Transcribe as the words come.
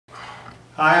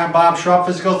Hi, I'm Bob Schrupp,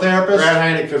 physical therapist. Brad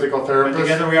Heineck, physical therapist. And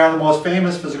together we are the most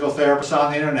famous physical therapists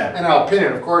on the internet. In our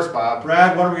opinion, of course, Bob.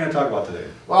 Brad, what are we going to talk about today?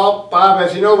 Well, Bob,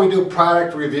 as you know, we do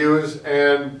product reviews,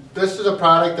 and this is a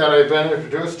product that I've been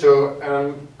introduced to,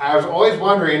 and I was always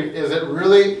wondering, is it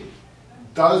really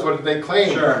does what they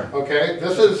claim? Sure. Okay,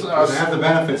 this is... They have the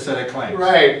benefits that it claims.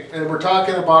 Right, and we're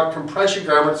talking about compression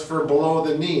garments for below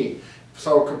the knee.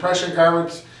 So compression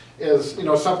garments is,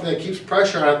 something that keeps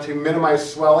pressure on it to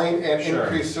minimize swelling and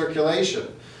increase circulation.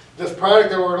 This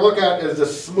product that we're going to look at is the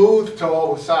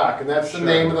SmoothToe sock, and that's the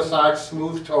name of the sock,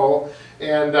 SmoothToe.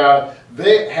 And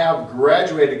they have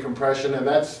graduated compression, and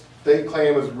they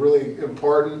claim is really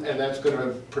important, and that's going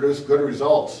to produce good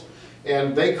results.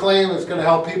 And they claim it's going to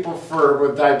help people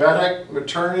with diabetic,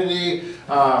 maternity,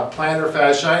 plantar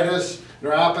fasciitis,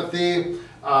 neuropathy.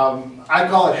 I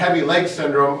call it heavy leg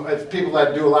syndrome. It's people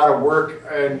that do a lot of work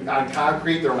on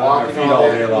concrete. They're walking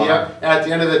all day long. Yep. At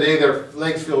the end of the day, their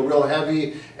legs feel real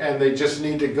heavy, and they just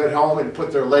need to get home and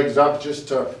put their legs up just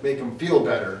to make them feel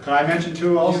better. Can I mention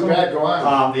too also? You bet, go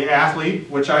on. The athlete,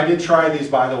 which I did try these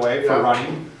by the way for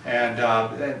running, and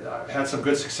had some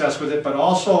good success with it, but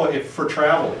also for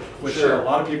travel, which a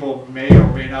lot of people may or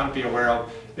may not be aware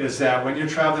of, is that when you're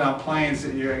traveling on planes,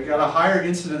 you got a higher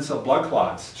incidence of blood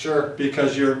clots. Sure.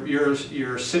 Because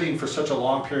you're sitting for such a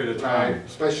long period of time. Right.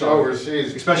 Especially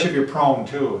overseas. Especially if you're prone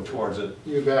too towards it.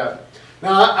 You bet.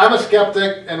 Now, I'm a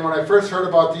skeptic, and when I first heard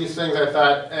about these things, I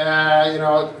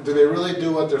thought, do they really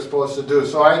do what they're supposed to do?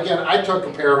 So I took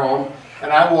a pair home,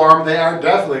 and I wore them. They are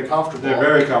definitely comfortable. They're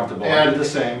very comfortable. And I did the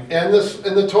same. And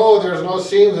in the toe, there's no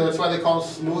seams, and that's why they call them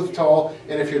smooth toe.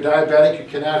 And if you're diabetic, you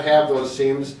cannot have those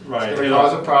seams. Right. It's going to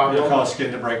cause a problem. It'll cause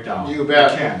skin to break down. You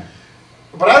bet. You can.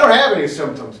 But I don't have any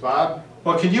symptoms, Bob.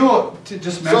 Well, can you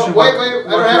just mention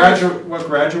what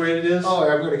graduated is? Oh,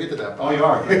 I'm going to get to that, Bob. Oh, you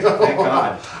are? Thank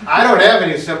God. I don't have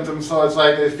any symptoms, so it's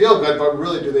like they feel good, but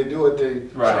really do they do what they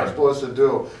are supposed to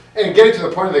do? And getting to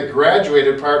the point of the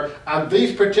graduated part, on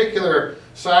these particular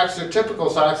socks, their typical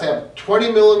socks have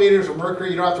 20 millimeters of mercury.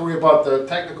 You don't have to worry about the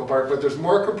technical part, but there's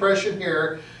more compression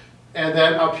here, and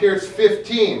then up here it's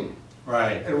 15.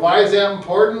 Right. And why is that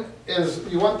important? Is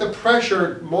you want the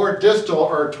pressure more distal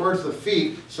or towards the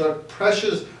feet, so it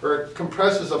presses or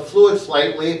compresses the fluid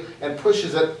slightly and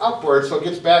pushes it upwards, so it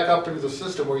gets back up into the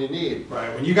system where you need.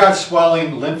 Right. When you got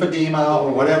swelling, lymphedema,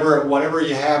 or whatever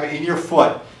you have in your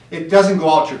foot, it doesn't go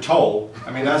out your toe.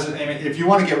 I mean, if you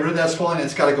want to get rid of that swelling,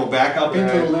 it's got to go back up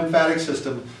into the lymphatic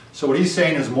system. So what he's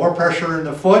saying is more pressure in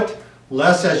the foot,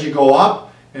 less as you go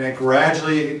up, and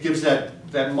it gives that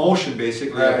motion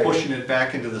basically of pushing it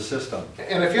back into the system.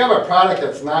 And if you have a product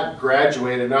that's not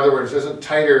graduated, in other words, isn't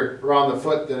tighter around the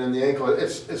foot than in the ankle,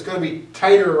 it's going to be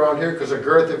tighter around here because the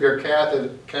girth of your calf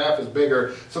is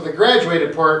bigger. So the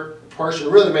graduated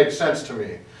portion really makes sense to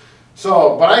me.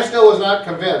 So, but I still was not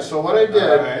convinced. So what I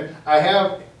did, I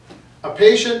have a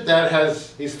patient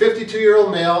he's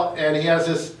 52-year-old male, and he has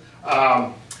this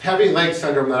heavy leg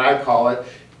syndrome that I call it.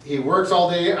 He works all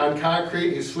day on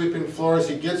concrete, he's sweeping floors,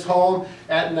 he gets home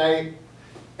at night,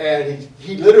 and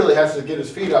he literally has to get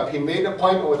his feet up. He made an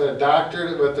appointment with a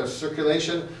doctor, with a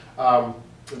circulation, the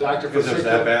doctor for circulation.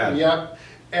 That bad? Yep.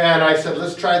 And I said,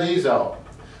 let's try these out.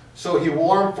 So he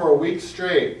wore them for a week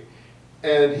straight,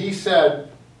 and he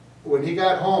said, when he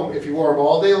got home, if he wore them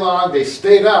all day long, they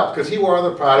stayed up, because he wore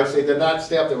other products, they did not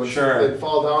stay up, they'd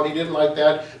fall down. He didn't like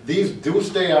that. These do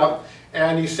stay up.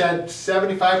 And he said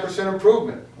 75%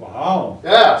 improvement. Wow.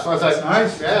 Yeah, so I was like,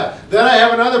 nice. Yeah. Then I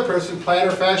have another person,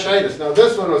 plantar fasciitis. Now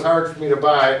this one was hard for me to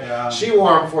buy. Yeah. She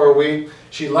wore them for a week.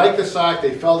 She liked the sock,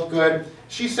 they felt good.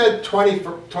 She said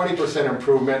 20%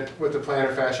 improvement with the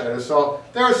plantar fasciitis. So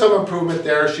there was some improvement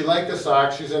there. She liked the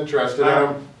sock, she's interested in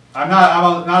them. I'm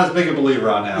not as big a believer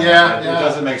on that. It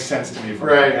doesn't make sense to me from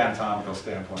an anatomical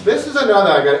standpoint. This is another,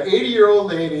 I got an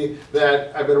 80-year-old lady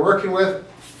that I've been working with.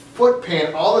 Foot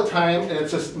pain all the time, and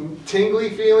it's just tingly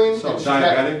feeling. So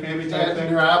diabetic maybe type thing?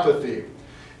 Neuropathy.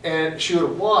 And she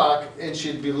would walk, and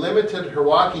she'd be limited her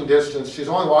walking distance. She's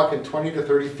only walking 20 to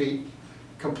 30 feet,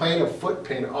 complaining of foot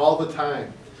pain all the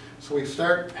time. So we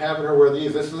start having her wear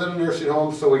these. This is in a nursing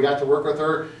home, so we got to work with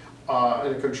her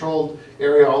in a controlled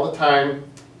area all the time.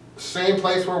 Same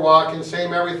place we're walking,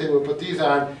 same everything. We put these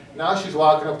on. Now she's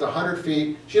walking up to 100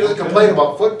 feet. She doesn't complain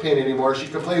about foot pain anymore. She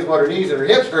complains about her knees and her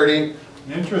hips hurting.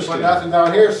 Interesting. But nothing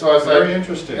down here, so I was very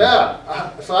interesting.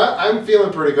 Yeah, so I'm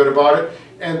feeling pretty good about it.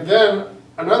 And then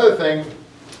another thing,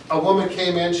 a woman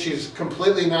came in, she's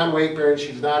completely non-weight bearing,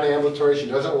 she's non-ambulatory, she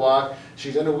doesn't walk,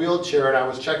 she's in a wheelchair, and I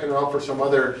was checking her out for some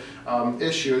other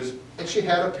issues, and she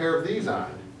had a pair of these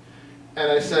on.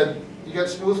 And I said, you got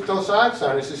SmoothToe socks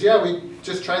on? He says, yeah,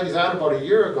 just tried these on about a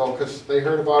year ago because they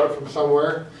heard about it from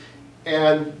somewhere,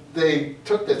 and they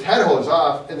took the head hose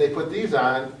off and they put these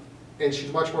on, and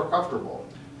she's much more comfortable.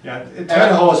 Yeah,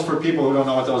 head hose, for people who don't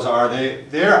know what those are,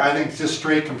 they're I think just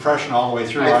straight compression all the way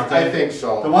through, aren't they? I think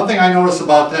so. The one thing I notice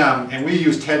about them, and we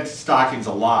use TED stockings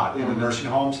a lot in the nursing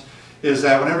homes, is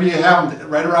that whenever you have them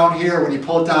right around here, when you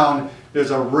pull it down, there's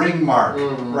a ring mark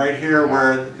right here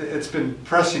where it's been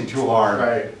pressing too hard.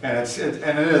 Right. And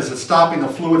it's stopping the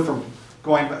fluid from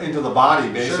going into the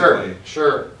body, basically.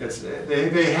 Sure.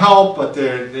 They help, but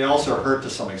they also hurt to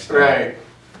some extent. Right.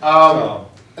 So.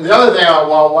 And the other thing,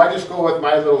 well, why just go with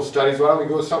my little studies? Why don't we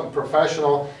go with something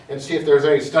professional and see if there's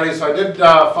any studies? So I did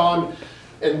found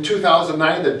in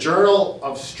 2009, the Journal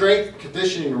of Strength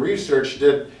Conditioning Research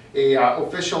did a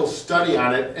official study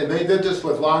on it, and they did this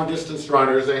with long distance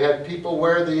runners. They had people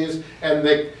wear these, and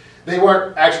they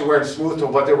weren't actually wearing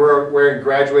SmoothToe, but they were wearing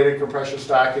graduated compression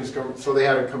stockings, so they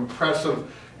had a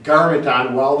compressive garment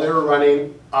on while they were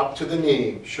running up to the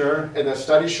knee. Sure. And the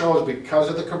study shows because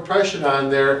of the compression on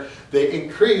there, they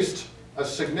increased a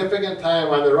significant time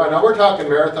on the run. Now we're talking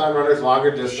marathon runners,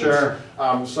 longer distance. Sure.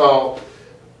 So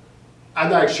I'm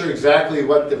not sure exactly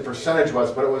what the percentage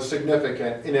was, but it was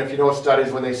significant. And if you know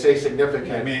studies, when they say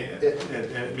significant, I mean,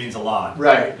 it means a lot.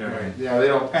 Right. Right. Yeah, they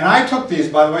don't. And I took these,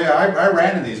 by the way, I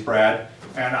ran in these, Brad,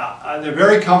 and they're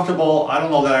very comfortable. I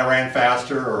don't know that I ran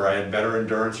faster or I had better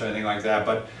endurance or anything like that,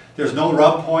 but there's no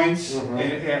rub points,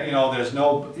 and, you know, there's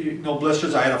no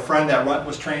blisters. I had a friend that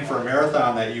was trained for a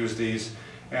marathon that used these,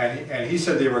 and he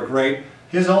said they were great.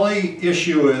 His only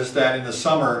issue is that in the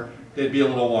summer, they'd be a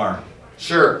little warm.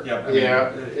 Sure. Yep. I mean,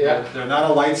 they're not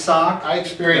a light sock. I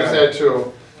experienced that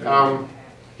too.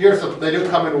 They do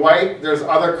come in white. There's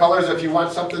other colors if you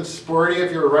want something sporty.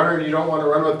 If you're a runner and you don't want to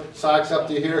run with socks up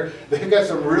to here, they've got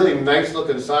some really nice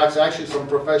looking socks. Actually, some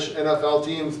professional NFL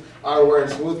teams are wearing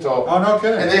SmoothToe. Oh, no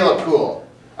kidding. And they look cool.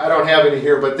 I don't have any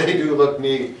here, but they do look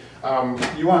neat.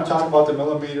 You want to talk about the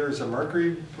millimeters of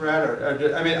mercury,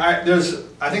 Brad? I mean,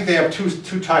 I think they have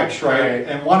two types, right?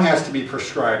 And one has to be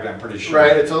prescribed, I'm pretty sure.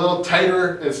 Right. It's a little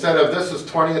tighter. Instead of this is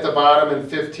 20 at the bottom and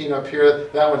 15 up here,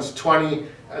 that one's 20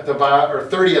 at the bottom, or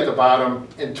 30 at the bottom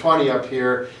and 20 up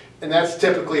here. And that's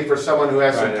typically for someone who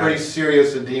has some pretty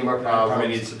serious edema problems. Probably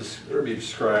needs to be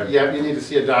prescribed. Yeah, you need to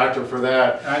see a doctor for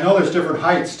that. And I know there's different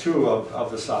heights too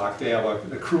of the sock. They have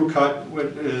the crew cut,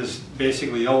 which is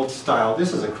basically old style.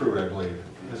 This is a crew, I believe,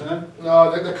 isn't it?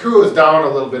 No, the crew is down a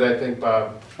little bit, I think,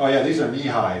 Bob. Oh yeah, these are knee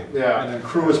high. Yeah. And then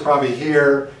crew is probably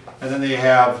here, and then they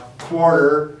have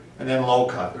quarter, and then low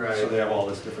cut. Right. So they have all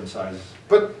this different sizes.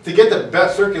 But to get the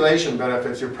best circulation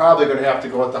benefits, you're probably going to have to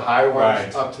go with the high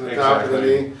ones up to the top of the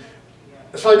knee.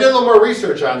 So I did a little more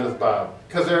research on this, Bob,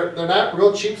 because they're not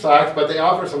real cheap socks, but they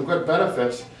offer some good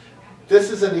benefits.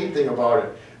 This is a neat thing about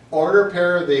it. Order a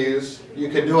pair of these. You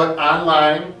can do it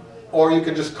online, or you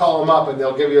can just call them up and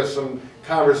they'll give you some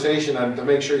conversation on to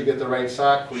make sure you get the right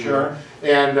sock for you. Sure.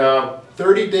 And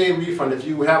 30-day refund. If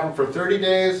you have them for 30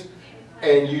 days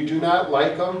and you do not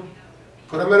like them,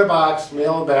 put them in a box,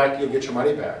 mail them back, you'll get your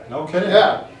money back. No kidding.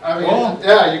 Yeah, I mean, Cool.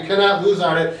 yeah, you cannot lose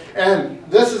on it. And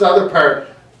this is the other part.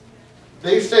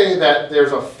 They say that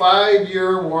there's a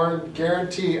 5-year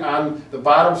guarantee on the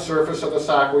bottom surface of the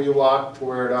sock where you walk to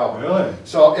wear it out. Really?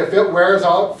 So if it wears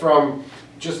out from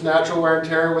just natural wear and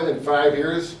tear within 5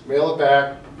 years, mail it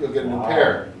back, you'll get a new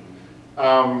pair.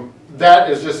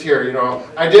 That is just here, you know.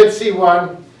 I did see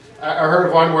one, I heard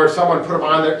of one where someone put them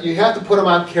on there. You have to put them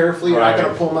on carefully. You're not going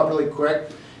to pull them up really quick.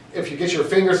 If you get your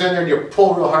fingers in there and you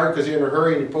pull real hard because you're in a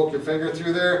hurry and you poke your finger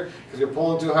through there because you're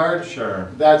pulling too hard,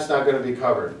 that's not going to be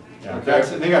covered. Yeah, okay.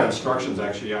 They got instructions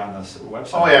actually on this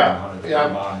website. Oh yeah, on how to put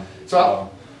them on. So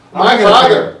my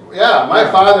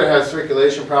father has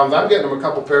circulation problems. I'm getting him a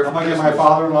couple pairs. I'm gonna get my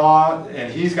father-in-law,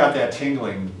 and he's got that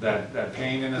tingling, that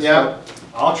pain in his foot.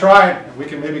 I'll try it. We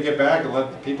can maybe get back and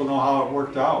let people know how it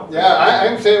worked out. Yeah,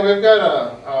 I'm saying we've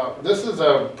got this is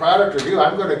a product review.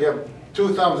 I'm going to give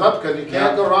 2 thumbs up because you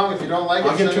can't go wrong if you don't like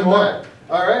it. I'll get 2 more.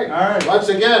 All right. All right. Once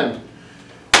again,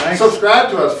 thanks.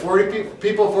 Subscribe to us. 40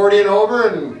 people 40 and over,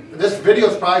 and this video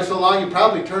is probably so long you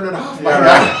probably turned it off by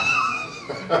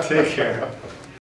now. Take care.